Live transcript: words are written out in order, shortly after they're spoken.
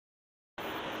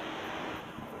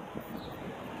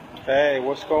Hey,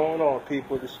 what's going on,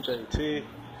 people? This is JT.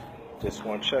 Just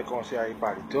want to check on, see how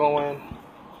everybody doing.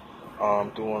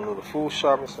 Doing a little food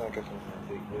shopping. So I got some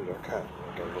big news. I can't.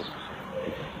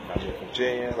 I'm in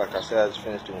Virginia. Like I said, I just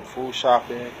finished doing food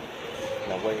shopping,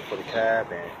 and I'm waiting for the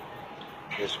cab. And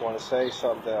just want to say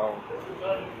something that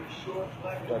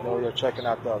I know you're checking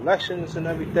out the elections and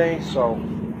everything. So,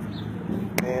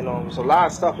 and there's a lot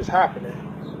of stuff is happening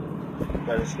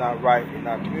that is not right in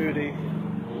our community.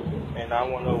 And I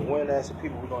want to win as a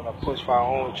people. We're going to push for our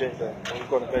own agenda. And we're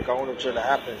going to make our own agenda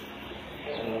happen.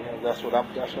 And that's what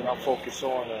I'm focused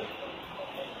on. And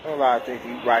a lot of things,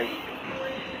 eat right,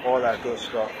 all that good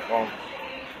stuff.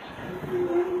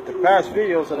 The past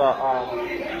videos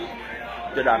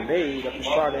that I made, I'm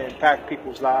just trying to impact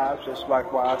people's lives, just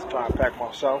likewise trying to impact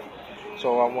myself.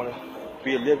 So I want to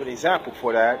be a living example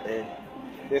for that. And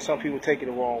there's some people taking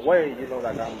it the wrong way,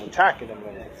 like I'm attacking them.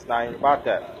 And it's not even about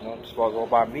that. It's all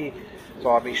about me. It's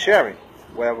all about me sharing.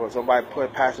 Wherever somebody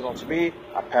pass it on to me,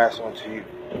 I pass it on to you.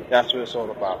 That's what it's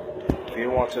all about. If you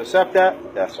don't want to accept that,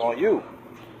 that's on you.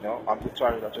 I'm just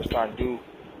trying to do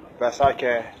the best I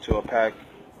can to impact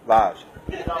lives.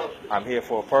 I'm here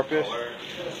for a purpose,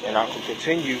 and I can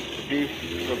continue to be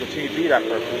that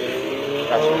purpose.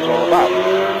 That's what it's all about.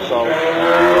 So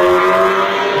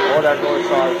all that noise,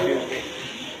 sorry, excuse me.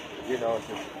 It's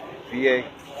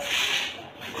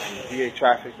VA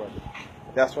traffic, but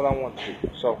that's what I want to do.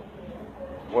 So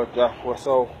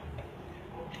so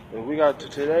what we got to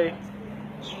today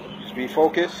is be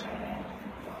focused,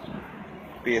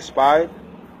 be inspired,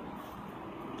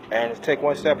 and take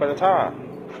one step at a time.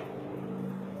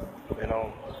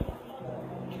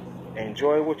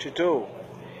 Enjoy what you do.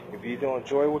 If you don't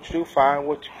enjoy what you do, find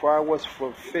what's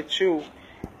fit you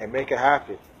and make it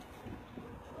happen.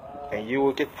 And you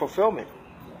will get fulfillment.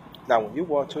 Not when you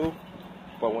want to,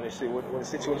 but when the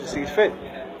situation sees fit.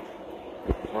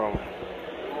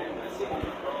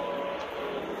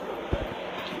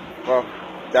 Well,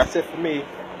 that's it for me.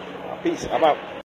 Peace. I'm out.